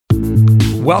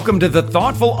Welcome to the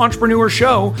Thoughtful Entrepreneur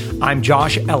Show. I'm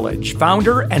Josh Elledge,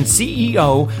 founder and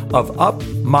CEO of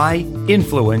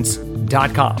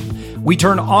UpMyInfluence.com. We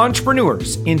turn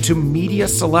entrepreneurs into media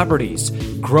celebrities,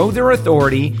 grow their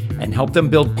authority, and help them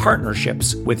build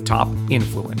partnerships with top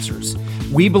influencers.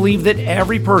 We believe that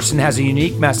every person has a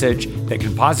unique message that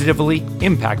can positively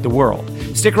impact the world.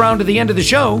 Stick around to the end of the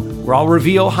show, where I'll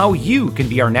reveal how you can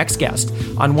be our next guest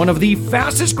on one of the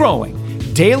fastest growing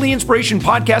daily inspiration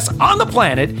podcasts on the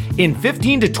planet in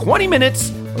 15 to 20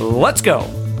 minutes. Let's go.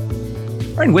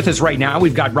 And with us right now,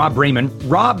 we've got Rob Braiman.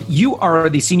 Rob, you are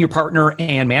the senior partner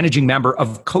and managing member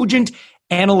of Cogent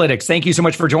Analytics. Thank you so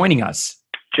much for joining us.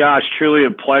 Josh, truly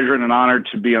a pleasure and an honor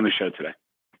to be on the show today.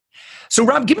 So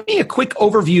Rob, give me a quick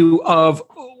overview of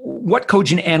what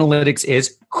Cogent Analytics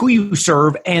is, who you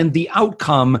serve, and the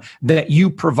outcome that you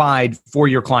provide for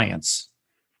your clients.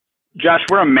 Josh,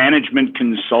 we're a management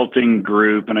consulting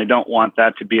group, and I don't want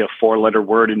that to be a four-letter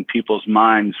word in people's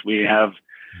minds. Cogent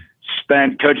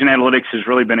Analytics has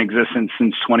really been in existence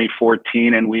since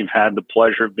 2014, and we've had the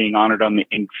pleasure of being honored on the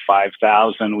Inc.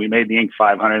 5000. We made the Inc.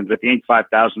 500, but the Inc.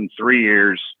 5000 3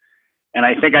 years. And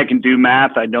I think I can do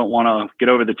math. I don't want to get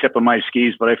over the tip of my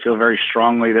skis, but I feel very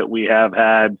strongly that we have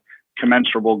had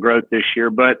commensurable growth this year.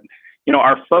 But,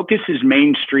 our focus is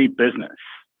Main Street business.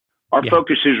 Our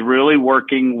focus is really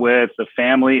working with the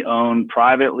family-owned,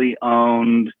 privately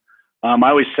owned. I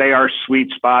always say our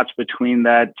sweet spot's between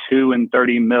that 2 and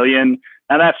 30 million.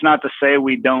 Now, that's not to say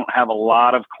we don't have a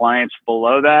lot of clients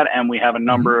below that, and we have a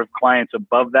number of clients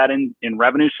above that in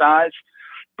revenue size.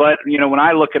 But, when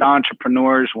I look at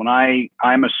entrepreneurs,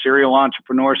 I'm a serial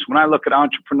entrepreneur. So when I look at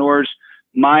entrepreneurs,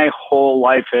 my whole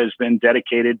life has been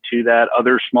dedicated to that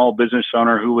other small business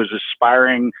owner who was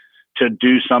aspiring to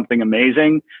do something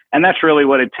amazing. And that's really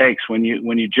what it takes when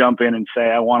you jump in and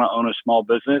say, I want to own a small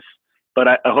business.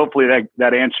 But hopefully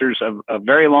that answers a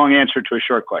very long answer to a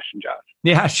short question, Josh.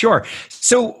 Yeah, sure.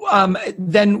 So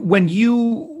then when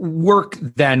you work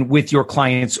then with your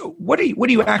clients, what are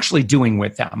you actually doing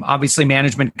with them? Obviously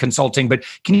management consulting, but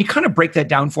can you kind of break that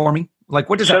down for me? Like,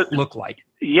 what does that look like?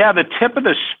 Yeah, the tip of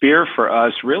the spear for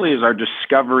us really is our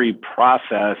discovery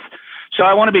process. So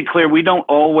I want to be clear, we don't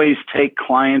always take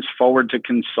clients forward to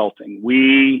consulting.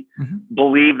 We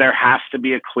believe there has to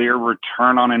be a clear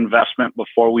return on investment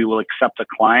before we will accept a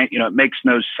client. It makes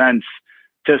no sense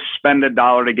to spend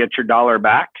 $1 to get your dollar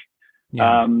back.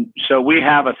 Yeah. So we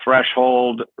have a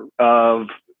threshold of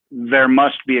there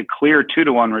must be a clear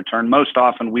 2-to-1 return. Most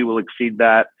often we will exceed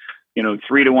that,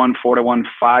 3-to-1, 4-to-1,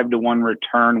 5-to-1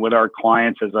 return with our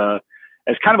clients as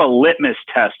kind of a litmus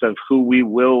test of who we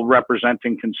will represent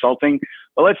in consulting.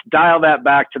 But let's dial that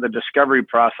back to the discovery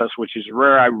process, which is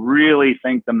where I really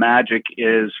think the magic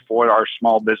is for our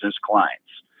small business clients.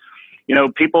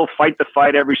 People fight the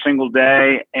fight every single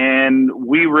day, and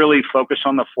we really focus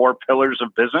on the 4 pillars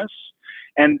of business.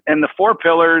 And the 4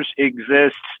 pillars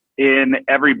exist in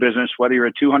every business, whether you're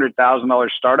a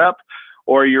 $200,000 startup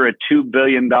or you're a $2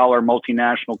 billion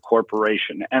multinational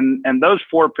corporation. And those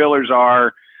 4 pillars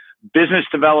are business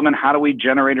development. How do we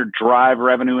generate or drive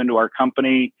revenue into our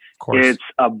company? It's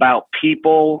about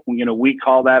people. We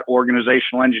call that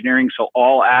organizational engineering. So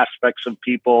all aspects of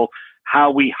people, how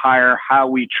we hire, how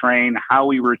we train, how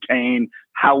we retain,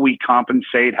 how we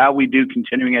compensate, how we do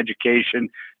continuing education.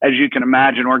 As you can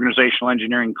imagine, organizational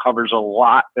engineering covers a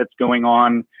lot that's going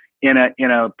on in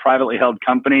a privately held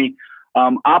company.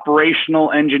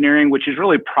 Operational engineering, which is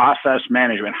really process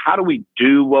management. How do we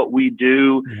do what we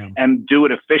do and do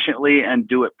it efficiently and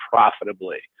do it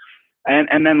profitably?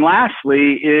 And then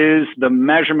lastly is the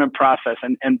measurement process.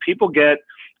 And people get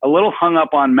a little hung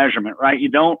up on measurement, right? You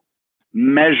don't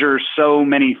measure so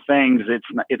many things.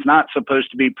 It's not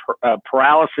supposed to be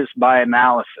paralysis by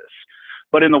analysis.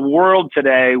 But in the world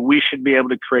today, we should be able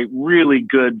to create really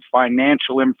good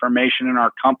financial information in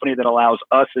our company that allows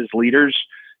us as leaders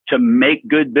to make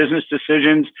good business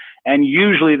decisions. And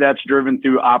usually that's driven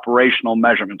through operational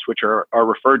measurements, which are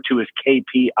referred to as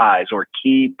KPIs or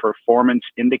key performance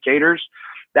indicators.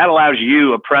 That allows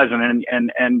you, a president,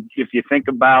 and if you think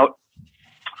about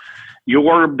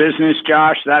your business,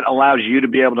 Josh, that allows you to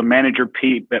be able to manage your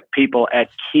people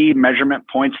at key measurement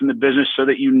points in the business so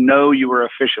that you are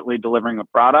efficiently delivering a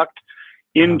product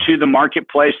into the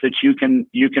marketplace that you can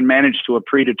manage to a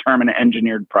predetermined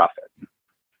engineered profit.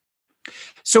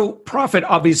 So profit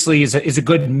obviously is a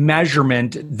good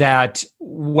measurement that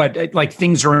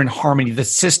things are in harmony. The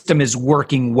system is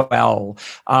working well.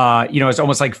 It's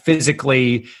almost like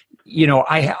physically,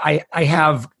 I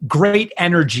have great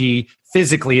energy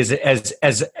physically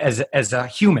as a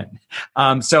human.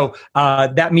 So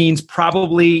that means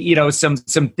probably, some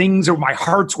things are, my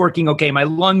heart's working okay, my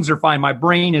lungs are fine, my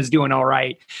brain is doing all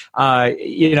right.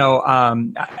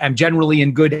 I'm generally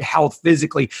in good health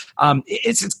physically.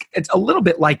 It's a little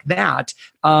bit like that.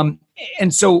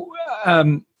 And so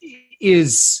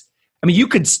you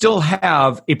could still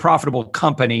have a profitable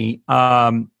company,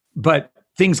 but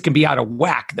things can be out of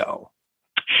whack though.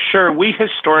 Sure. We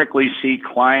historically see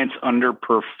clients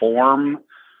underperform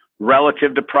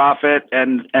relative to profit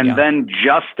and then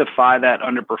justify that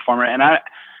underperformer. And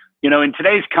in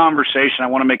today's conversation, I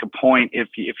want to make a point, if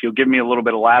you'll give me a little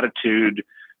bit of latitude.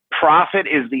 Profit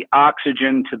is the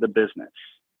oxygen to the business.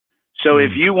 So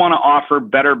if you want to offer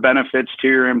better benefits to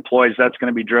your employees, that's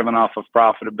going to be driven off of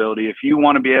profitability. If you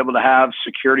want to be able to have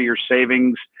security or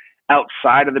savings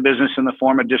outside of the business in the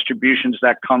form of distributions,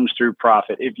 that comes through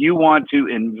profit. If you want to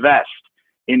invest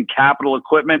in capital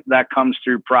equipment, that comes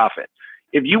through profit.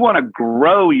 If you want to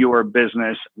grow your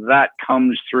business, that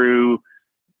comes through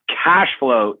cash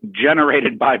flow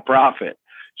generated by profit.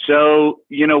 So,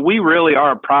 we really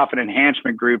are a profit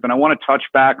enhancement group. And I want to touch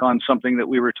back on something that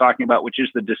we were talking about, which is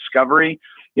the discovery.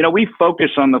 We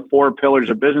focus on the 4 pillars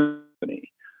of business.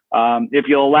 If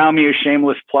you'll allow me a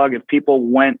shameless plug, if people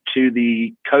went to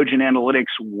the Cogent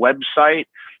Analytics website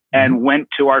and went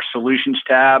to our solutions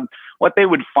tab, what they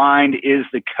would find is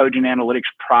the Cogent Analytics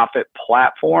profit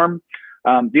platform.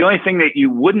 The only thing that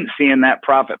you wouldn't see in that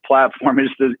profit platform is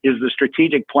the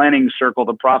strategic planning circle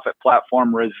the profit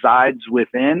platform resides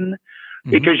within,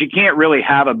 because you can't really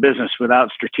have a business without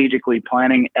strategically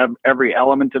planning every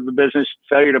element of the business.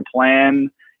 Failure to plan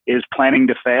is planning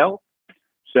to fail.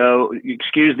 So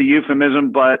excuse the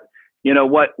euphemism, but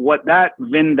what that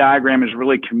Venn diagram is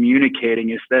really communicating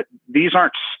is that these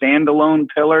aren't standalone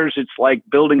pillars. It's like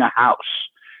building a house.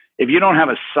 If you don't have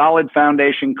a solid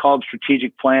foundation called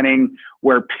strategic planning,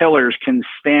 where pillars can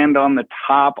stand on the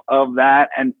top of that,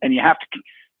 and you have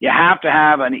to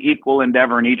have an equal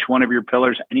endeavor in each one of your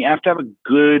pillars, and you have to have a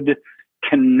good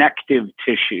connective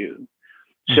tissue.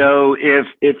 So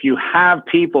if you have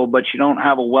people, but you don't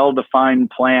have a well-defined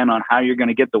plan on how you're going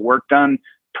to get the work done,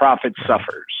 profit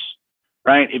suffers,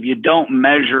 right? If you don't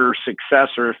measure success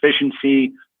or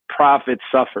efficiency, profit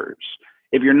suffers.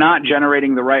 If you're not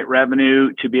generating the right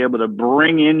revenue to be able to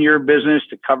bring in your business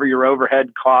to cover your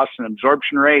overhead costs and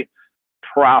absorption rate,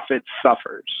 profit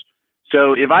suffers.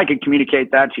 So if I could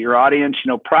communicate that to your audience,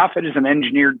 profit is an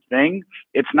engineered thing.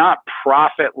 It's not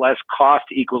profit less cost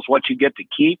equals what you get to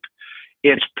keep.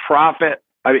 It's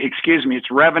it's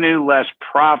revenue less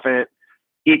profit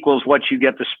equals what you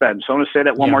get to spend. So I'm going to say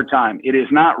that one more time. It is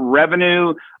not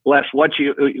revenue less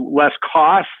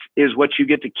cost is what you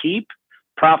get to keep.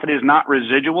 Profit is not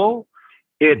residual.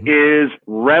 It is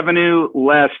revenue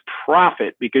less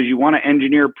profit, because you want to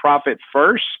engineer profit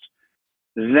first,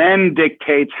 then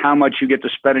dictates how much you get to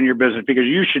spend in your business, because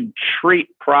you should treat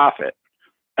profit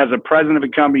as a president of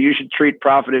a company. You should treat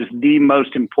profit as the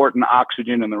most important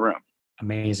oxygen in the room.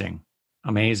 Amazing.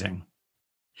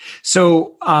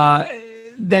 So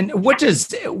then what does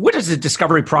the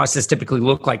discovery process typically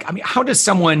look like? I mean, how does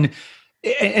someone,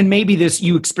 and maybe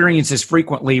you experience this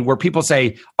frequently, where people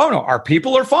say, oh no, our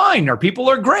people are fine, our people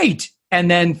are great.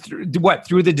 And then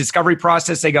through the discovery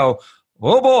process, they go,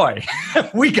 oh boy,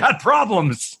 we got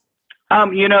problems.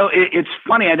 It's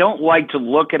funny. I don't like to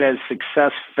look at it as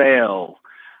success fail.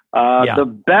 The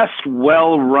best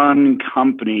well-run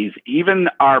companies, even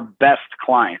our best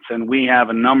clients, and we have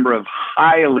a number of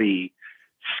highly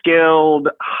skilled,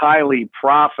 highly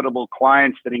profitable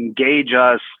clients that engage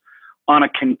us on a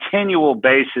continual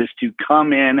basis to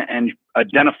come in and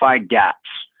identify gaps.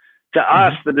 To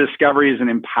us, the discovery is an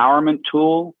empowerment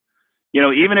tool.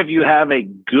 Even if you have a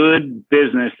good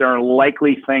business, there are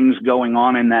likely things going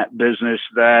on in that business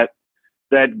that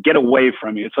get away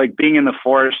from you. It's like being in the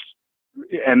forest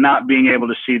and not being able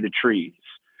to see the trees.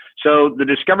 So the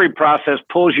discovery process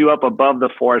pulls you up above the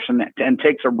forest and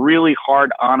takes a really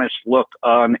hard, honest look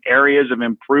on areas of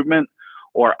improvement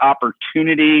or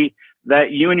opportunity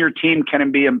that you and your team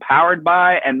can be empowered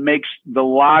by, and makes the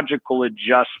logical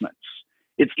adjustments.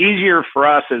 It's easier for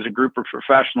us as a group of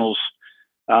professionals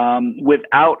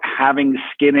without having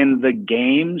skin in the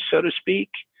game, so to speak.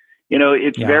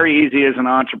 It's very easy as an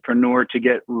entrepreneur to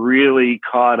get really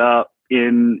caught up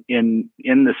in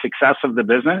the success of the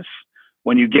business.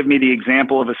 When you give me the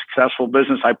example of a successful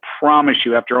business, I promise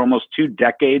you, after almost 2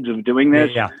 decades of doing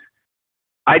this,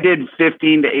 I did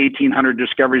 15 to 1,800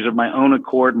 discoveries of my own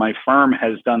accord. My firm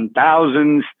has done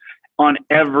thousands. On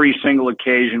every single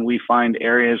occasion, we find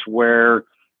areas where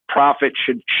profit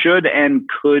should and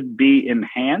could be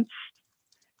enhanced.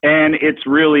 And it's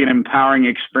really an empowering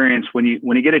experience when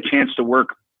you get a chance to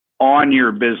work on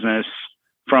your business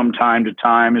from time to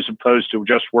time, as opposed to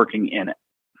just working in it.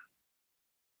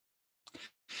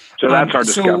 So that's our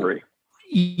discovery.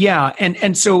 Yeah.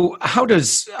 And so how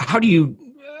do you,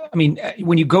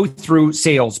 when you go through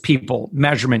sales, people,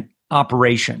 measurement,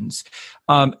 operations,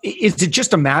 is it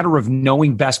just a matter of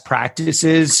knowing best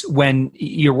practices when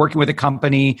you're working with a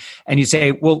company and you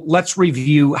say, well, let's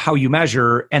review how you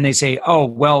measure. And they say, oh,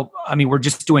 well, we're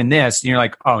just doing this. And you're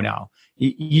like, oh, no,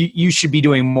 you should be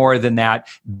doing more than that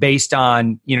based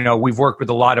on, we've worked with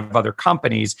a lot of other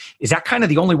companies. Is that kind of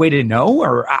the only way to know?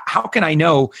 Or how can I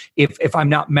know if I'm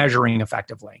not measuring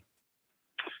effectively?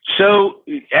 So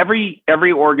every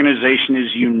organization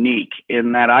is unique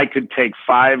in that I could take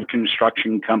 5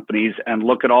 construction companies and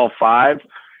look at all 5.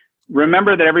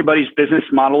 Remember that everybody's business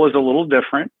model is a little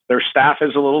different. Their staff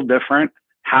is a little different.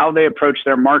 How they approach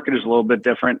their market is a little bit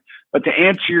different. But to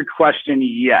answer your question,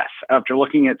 yes, after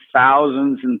looking at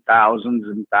thousands and thousands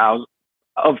and thousands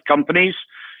of companies,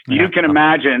 you can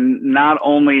imagine not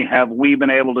only have we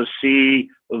been able to see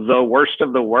the worst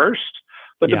of the worst,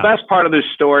 but the best part of this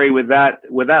story with that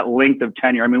length of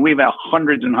tenure, we've had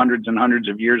hundreds and hundreds and hundreds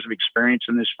of years of experience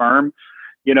in this firm.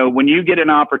 When you get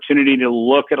an opportunity to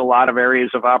look at a lot of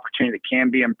areas of opportunity that can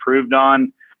be improved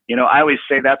on, I always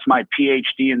say that's my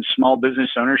PhD in small business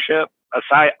ownership.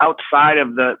 Outside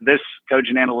of this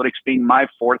Cogent Analytics being my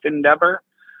 4th endeavor,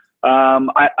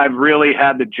 I've really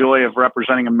had the joy of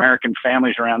representing American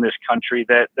families around this country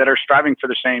that are striving for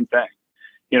the same thing.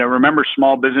 Remember,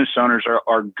 small business owners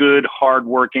are good,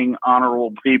 hardworking,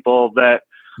 honorable people that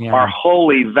are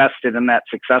wholly vested in that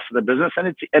success of the business,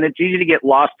 and it's easy to get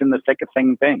lost in the thick of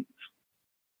things.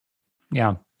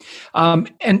 Yeah,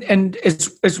 and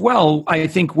as well, I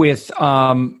think with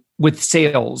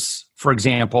sales, for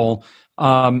example,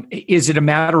 is it a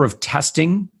matter of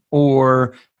testing,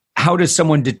 or how does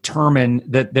someone determine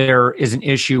that there is an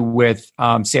issue with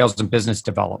sales and business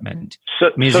development? So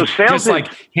sales just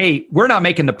like, hey, we're not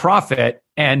making the profit,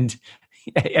 and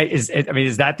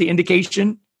is that the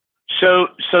indication? So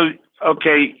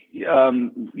okay,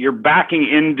 you're backing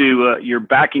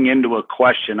into a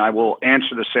question. I will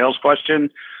answer the sales question.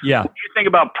 Yeah. When you think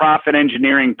about profit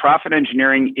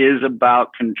engineering is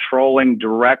about controlling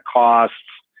direct costs,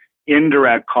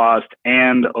 indirect cost,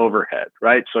 and overhead,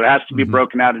 right? So it has to be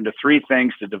broken out into 3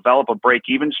 things to develop a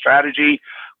break-even strategy,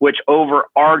 which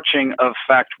overarching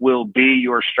effect will be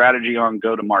your strategy on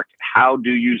go-to-market. How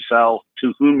do you sell?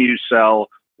 To whom you sell?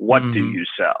 What do you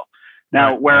sell?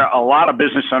 Now, where a lot of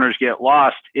business owners get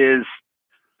lost is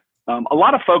a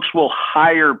lot of folks will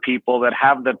hire people that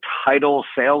have the title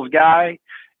sales guy,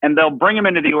 and they'll bring them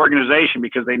into the organization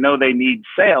because they know they need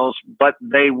sales, but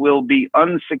they will be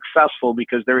unsuccessful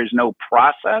because there is no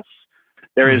process,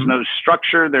 there is no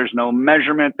structure, there's no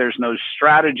measurement, there's no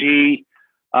strategy.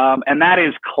 And that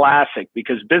is classic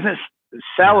because business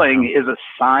selling is a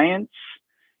science.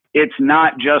 It's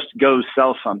not just go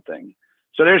sell something.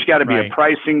 So there's got to be a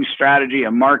pricing strategy,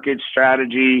 a market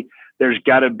strategy. There's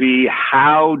got to be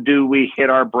how do we hit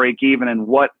our break even and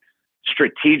what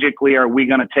strategically are we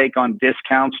going to take on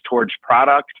discounts towards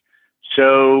product.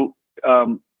 So,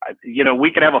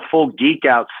 we could have a full geek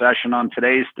out session on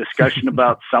today's discussion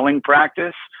about selling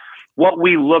practice. What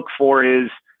we look for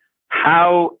is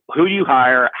who you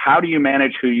hire, how do you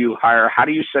manage who you hire, how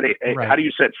do you set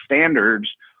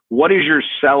standards, what is your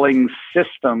selling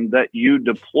system that you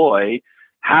deploy,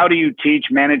 how do you teach,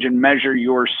 manage, and measure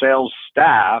your sales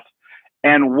staff,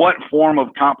 and what form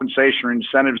of compensation or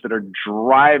incentives that are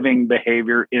driving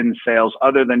behavior in sales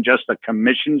other than just the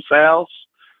commission sales.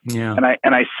 Yeah.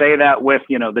 And I say that with,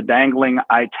 the dangling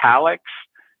italics,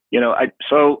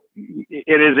 so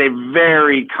it is a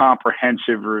very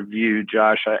comprehensive review,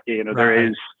 Josh.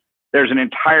 There's an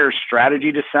entire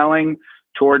strategy to selling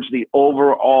towards the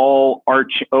overarching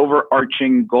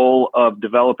goal of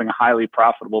developing a highly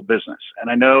profitable business.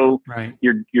 And I know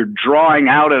you're drawing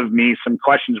out of me some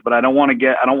questions, but I don't want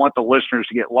the listeners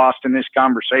to get lost in this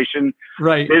conversation.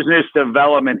 Right. Business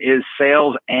development is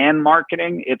sales and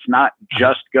marketing. It's not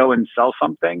just go and sell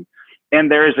something. And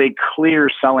there is a clear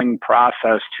selling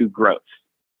process to growth.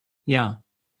 Yeah.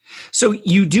 So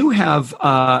you do have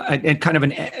a kind of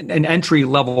an entry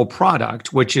level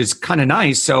product, which is kind of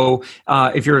nice. So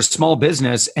if you're a small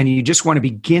business and you just want to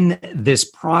begin this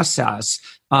process,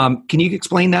 can you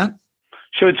explain that?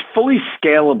 So it's fully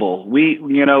scalable.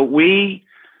 We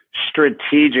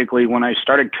strategically, when I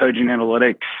started Cogent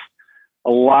Analytics,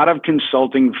 a lot of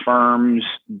consulting firms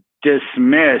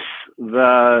dismiss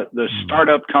the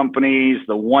startup companies,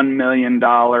 the $1 million,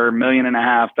 $1.5 million,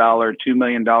 $2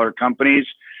 million companies,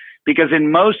 because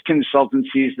in most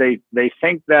consultancies they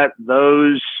think that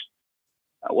those.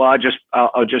 Well,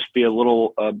 I'll just be a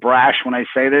little brash when I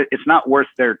say that it's not worth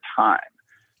their time.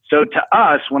 So to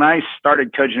us, when I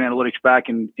started Cogent Analytics back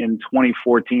in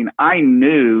 2014, I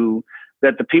knew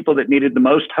that the people that needed the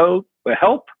most help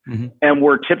and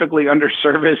were typically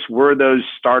underserviced were those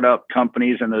startup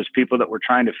companies and those people that were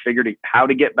trying to figure how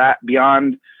to get back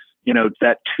beyond,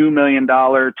 that $2 million,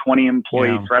 20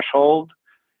 employee threshold.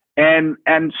 And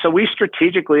so we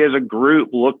strategically as a group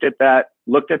looked at that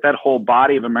whole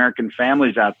body of American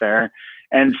families out there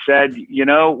and said,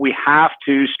 we have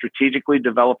to strategically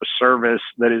develop a service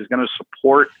that is going to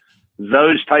support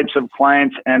those types of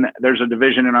clients. And there's a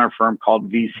division in our firm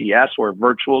called VCS, or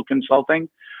virtual consulting,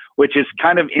 which is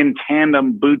kind of in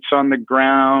tandem, boots on the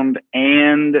ground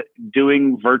and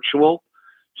doing virtual.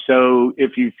 So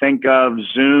if you think of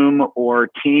Zoom or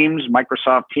Teams,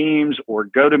 Microsoft Teams or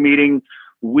GoToMeeting,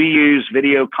 we use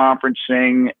video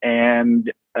conferencing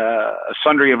and a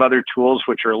sundry of other tools,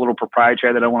 which are a little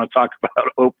proprietary that I want to talk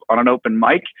about on an open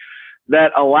mic,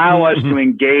 that allow us to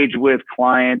engage with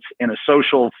clients in a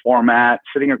social format,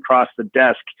 sitting across the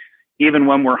desk, even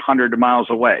when we're hundreds of miles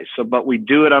away. But we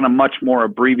do it on a much more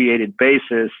abbreviated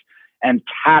basis and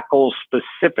tackle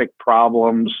specific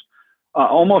problems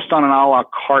almost on an a la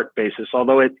carte basis,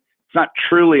 although it's not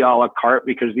truly a la carte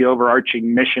because the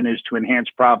overarching mission is to enhance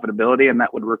profitability, and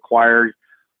that would require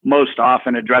most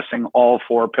often addressing all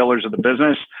four pillars of the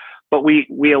business. But we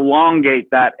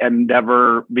elongate that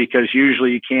endeavor because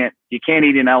usually you can't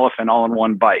eat an elephant all in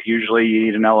one bite. Usually you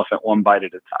eat an elephant one bite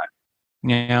at a time.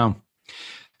 Yeah.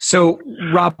 So,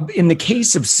 Rob, in the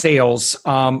case of sales,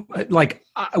 I'll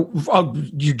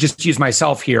you just use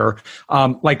myself here.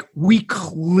 We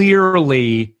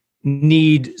clearly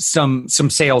need some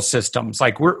sales systems.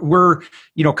 Like we're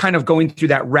kind of going through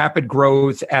that rapid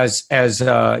growth as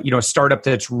a startup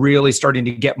that's really starting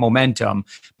to get momentum.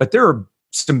 But there are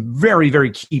some very, very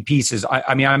key pieces.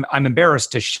 I'm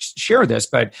embarrassed to share this,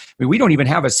 but we don't even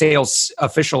have official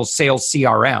sales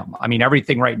CRM.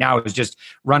 Everything right now is just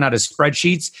run out of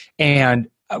spreadsheets, and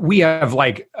we have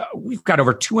we've got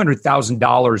over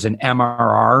 $200,000 in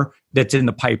MRR that's in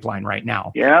the pipeline right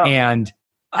now. Yeah, and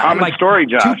common story,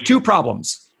 Josh. Two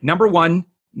problems. Number one,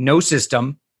 no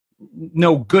system,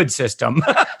 no good system.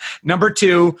 Number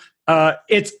two,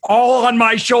 it's all on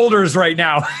my shoulders right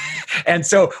now. And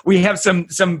so we have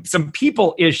some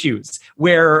people issues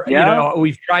where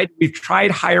we've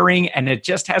tried hiring and it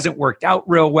just hasn't worked out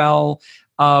real well.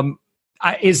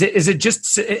 Is it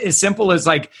just as simple as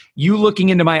you looking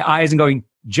into my eyes and going,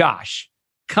 Josh,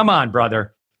 come on,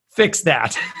 brother, fix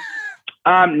that?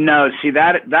 No, see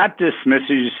that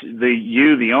dismisses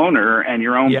the owner and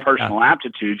your own personal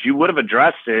aptitudes. You would have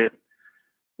addressed it.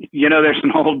 There's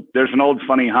an old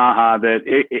funny haha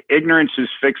that ignorance is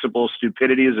fixable,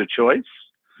 stupidity is a choice,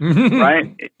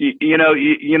 right?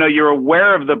 You're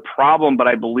aware of the problem, but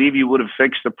I believe you would have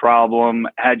fixed the problem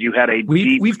had you had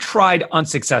we've tried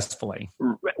unsuccessfully.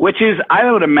 Which is,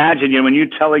 I would imagine, when you're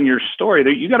telling your story,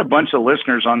 that you got a bunch of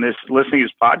listeners on this listening to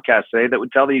this podcast today that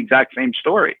would tell the exact same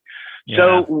story. Yeah.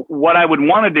 So what I would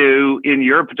want to do in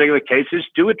your particular case is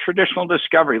do a traditional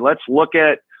discovery. Let's look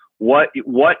at what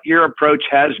your approach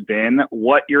has been,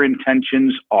 what your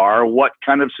intentions are, what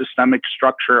kind of systemic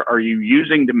structure are you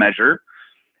using to measure,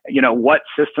 what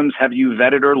systems have you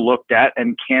vetted or looked at,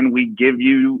 and can we give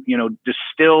you,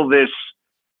 distill this,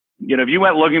 if you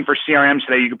went looking for CRMs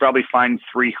today, you could probably find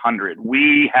 300.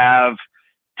 We have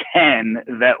 10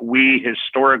 that we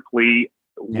historically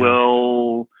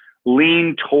will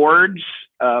lean towards.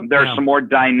 There are some more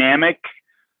dynamic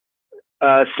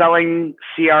selling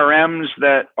CRMs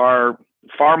that are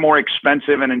far more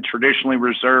expensive and traditionally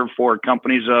reserved for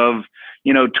companies of,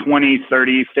 20,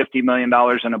 30, $50 million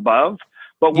and above.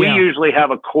 But we usually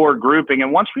have a core grouping.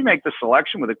 And once we make the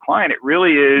selection with a client, it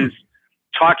really is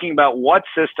talking about what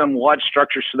system, what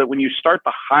structure, so that when you start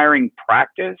the hiring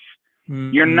practice,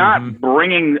 you're not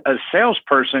bringing a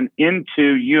salesperson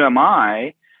into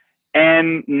UMI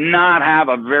and not have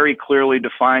a very clearly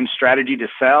defined strategy to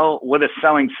sell with a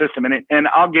selling system. And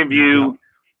I'll give you,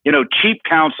 cheap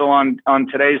counsel on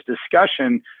today's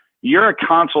discussion. You're a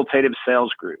consultative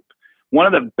sales group. One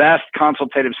of the best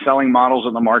consultative selling models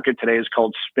in the market today is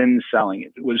called spin selling.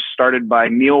 It was started by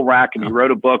Neil Rack, and he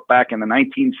wrote a book back in the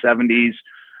 1970s.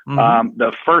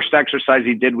 The first exercise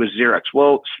he did was Xerox.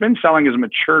 Well, spin selling has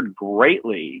matured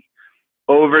greatly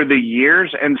over the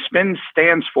years, and SPIN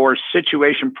stands for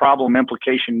situation, problem,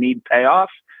 implication, need, payoff.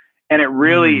 And it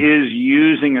really is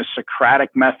using a Socratic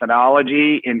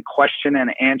methodology in question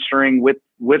and answering with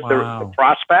the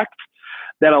prospect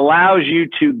that allows you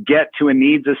to get to a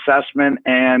needs assessment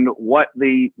and what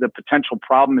the potential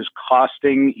problem is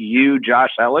costing you,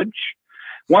 Josh Elledge.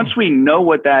 Once we know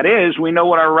what that is, we know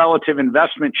what our relative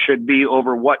investment should be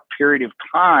over what period of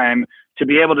time to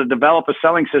be able to develop a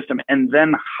selling system and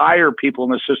then hire people in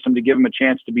the system to give them a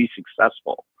chance to be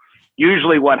successful.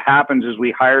 Usually what happens is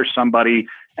we hire somebody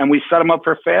and we set them up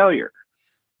for failure,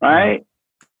 right?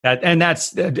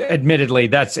 That's admittedly,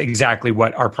 that's exactly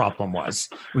what our problem was.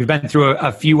 We've been through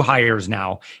a few hires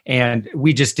now, and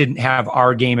we just didn't have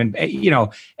our game. And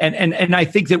and I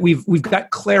think that we've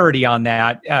got clarity on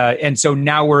that, and so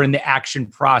now we're in the action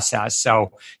process.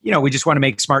 So we just want to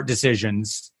make smart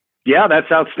decisions. Yeah,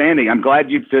 that's outstanding. I'm glad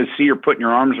to see you're putting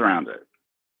your arms around it.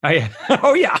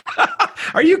 Oh yeah,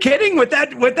 are you kidding with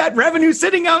that revenue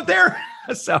sitting out there?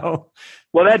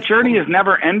 Well, that journey is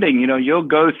never ending. You'll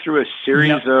go through a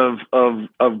series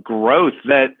of growth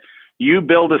that you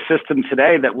build a system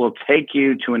today that will take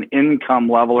you to an income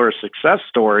level or a success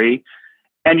story.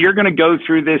 And you're going to go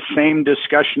through this same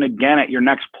discussion again at your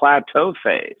next plateau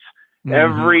phase. Mm-hmm.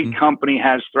 Every company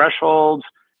has thresholds.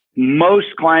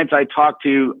 Most clients I talk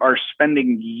to are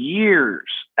spending years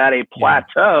at a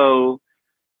plateau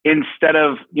instead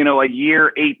of, a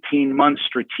year, 18 months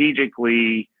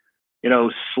strategically,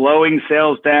 slowing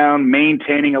sales down,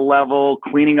 maintaining a level,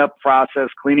 cleaning up process,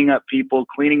 cleaning up people,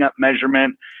 cleaning up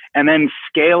measurement, and then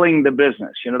scaling the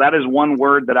business. That is one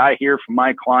word that I hear from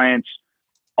my clients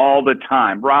all the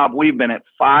time. Rob, we've been at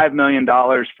 $5 million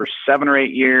for 7 or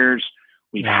 8 years.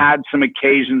 We've had some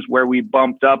occasions where we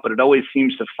bumped up, but it always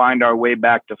seems to find our way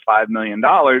back to $5 million.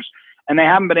 And they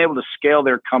haven't been able to scale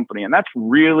their company. And that's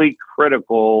really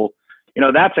critical.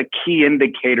 That's a key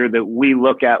indicator that we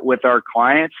look at with our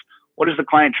clients. What is the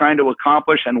client trying to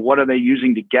accomplish and what are they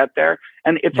using to get there?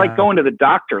 And it's like going to the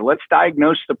doctor. Let's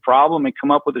diagnose the problem and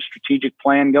come up with a strategic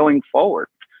plan going forward.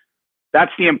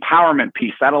 That's the empowerment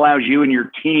piece. That allows you and your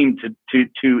team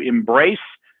to embrace,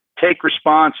 take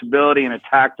responsibility, and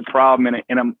attack the problem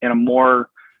in a more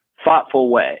thoughtful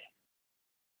way.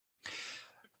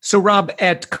 So Rob,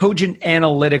 at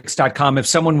cogentanalytics.com, if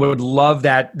someone would love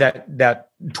that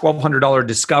 $1,200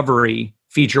 discovery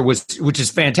feature, which is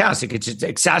fantastic. It's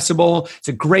accessible. It's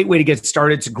a great way to get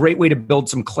started. It's a great way to build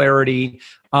some clarity.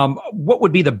 What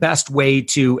would be the best way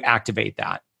to activate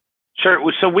that?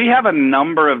 Sure. So we have a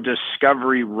number of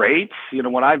discovery rates.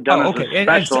 What I've done is a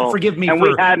special. And forgive me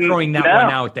for throwing that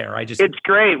one out there. It's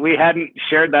great. We hadn't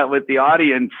shared that with the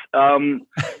audience.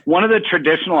 One of the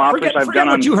traditional offers I've done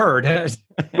what you heard.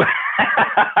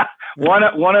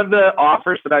 One of the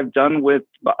offers that I've done with,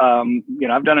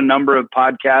 I've done a number of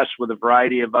podcasts with a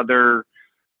variety of other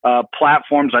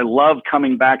platforms. I love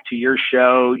coming back to your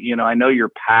show. I know your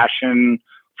passion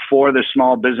for the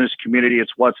small business community.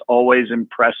 It's what's always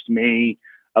impressed me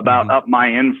about Up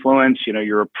My Influence.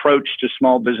 Your approach to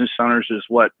small business owners is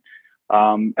what,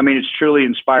 it's truly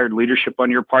inspired leadership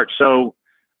on your part. So,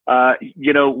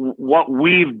 what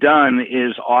we've done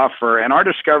is offer, and our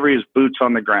discovery is boots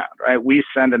on the ground, right? We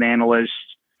send an analyst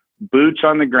boots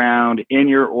on the ground in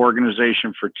your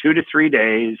organization for 2 to 3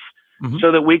 days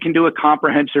so that we can do a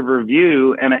comprehensive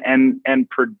review and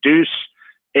produce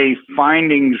a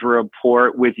findings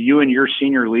report with you and your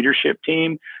senior leadership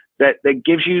team that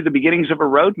gives you the beginnings of a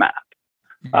roadmap.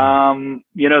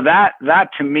 That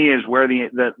to me is where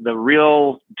the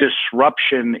real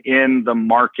disruption in the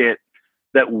market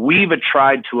that we've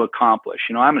tried to accomplish.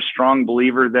 I'm a strong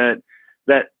believer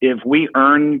that if we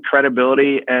earn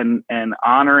credibility and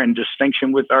honor and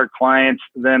distinction with our clients,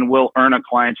 then we'll earn a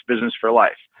client's business for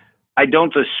life. I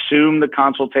don't assume the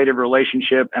consultative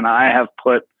relationship, and I have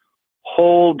put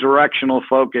whole directional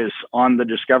focus on the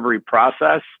discovery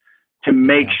process to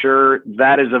make sure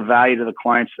that is of value to the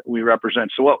clients that we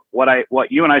represent. So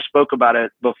what you and I spoke about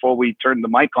it before we turned the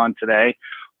mic on today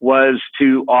was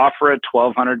to offer a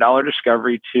 $1,200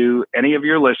 discovery to any of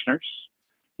your listeners.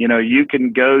 You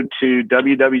can go to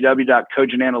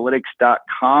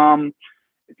www.cogentanalytics.com.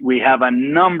 We have a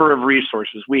number of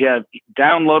resources. We have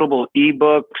downloadable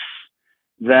ebooks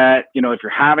that, if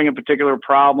you're having a particular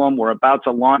problem, we're about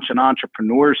to launch an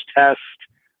entrepreneur's test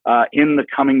in the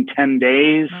coming 10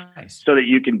 days so that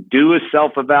you can do a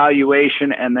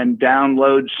self-evaluation and then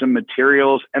download some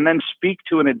materials and then speak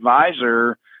to an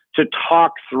advisor to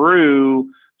talk through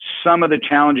some of the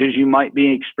challenges you might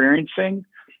be experiencing.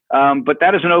 But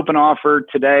that is an open offer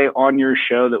today on your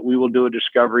show that we will do a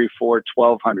discovery for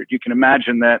 $1,200. You can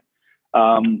imagine that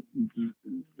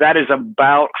that is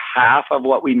about half of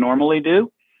what we normally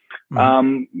do.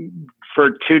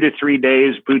 for 2 to 3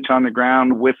 days, boots on the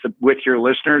ground with your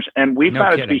listeners. And we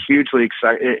found it to be hugely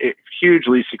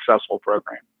successful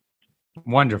program.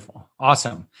 Wonderful.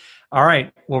 Awesome. All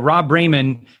right. Well, Rob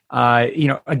Braiman,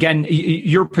 again,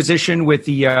 your position with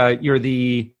you're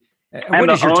the, I'm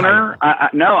the owner.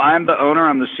 I'm the owner.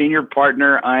 I'm the senior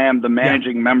partner. I am the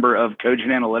managing member of Cogent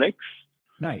Analytics.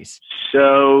 Nice.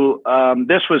 So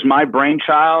this was my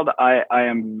brainchild. I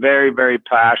am very, very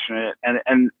passionate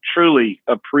and truly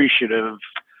appreciative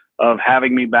of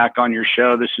having me back on your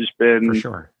show. This has been for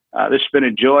sure. This has been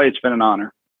a joy. It's been an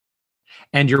honor.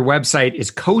 And your website is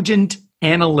Cogent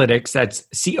Analytics. That's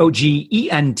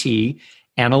COGENT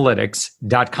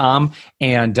analytics.com.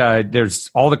 And there's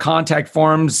all the contact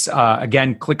forms.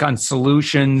 Again, click on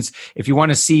solutions. If you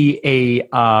want to see a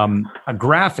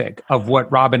graphic of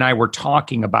what Rob and I were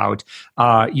talking about,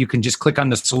 you can just click on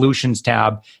the solutions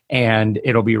tab and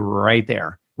it'll be right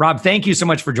there. Rob, thank you so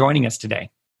much for joining us today.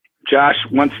 Josh,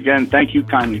 once again, thank you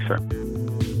kindly, sir.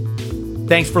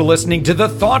 Thanks for listening to the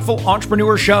Thoughtful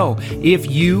Entrepreneur Show. If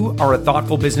you are a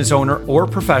thoughtful business owner or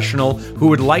professional who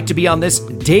would like to be on this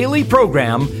daily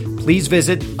program, please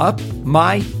visit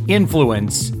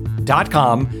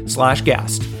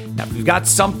upmyinfluence.com/guest. Now, if you've got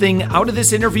something out of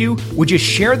this interview, would you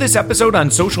share this episode on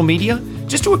social media?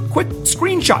 Just do a quick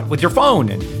screenshot with your phone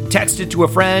and text it to a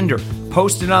friend or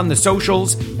post it on the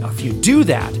socials. Now, if you do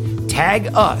that, tag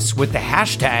us with the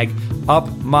hashtag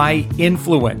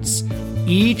UpMyInfluence.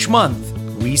 Each month,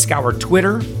 we scour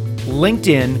Twitter,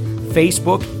 LinkedIn,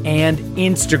 Facebook, and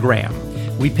Instagram.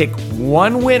 We pick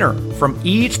one winner from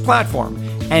each platform,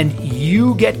 and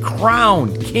you get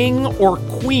crowned king or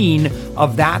queen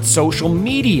of that social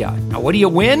media. Now, what do you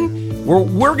win?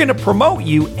 We're going to promote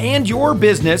you and your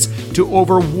business to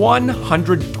over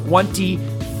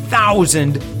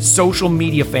 120,000 social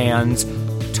media fans,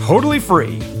 totally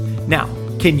free. Now,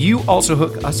 can you also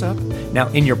hook us up? Now,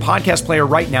 in your podcast player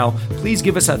right now, please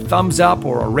give us a thumbs up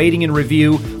or a rating and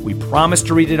review. We promise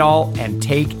to read it all and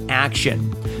take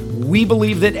action. We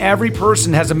believe that every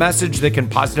person has a message that can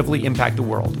positively impact the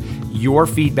world. Your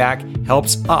feedback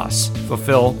helps us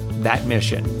fulfill that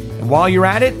mission. And while you're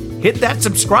at it, hit that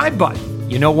subscribe button.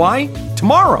 You know why?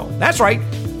 Tomorrow, that's right,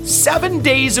 7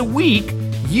 days a week,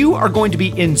 you are going to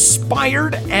be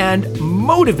inspired and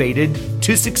motivated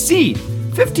to succeed.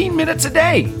 15 minutes a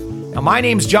day. Now, my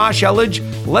name's Josh Elledge.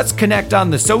 Let's connect on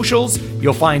the socials.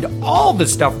 You'll find all the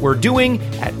stuff we're doing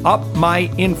at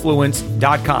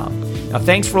upmyinfluence.com. Now,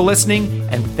 thanks for listening,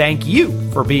 and thank you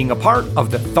for being a part of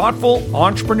the Thoughtful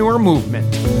Entrepreneur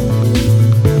Movement.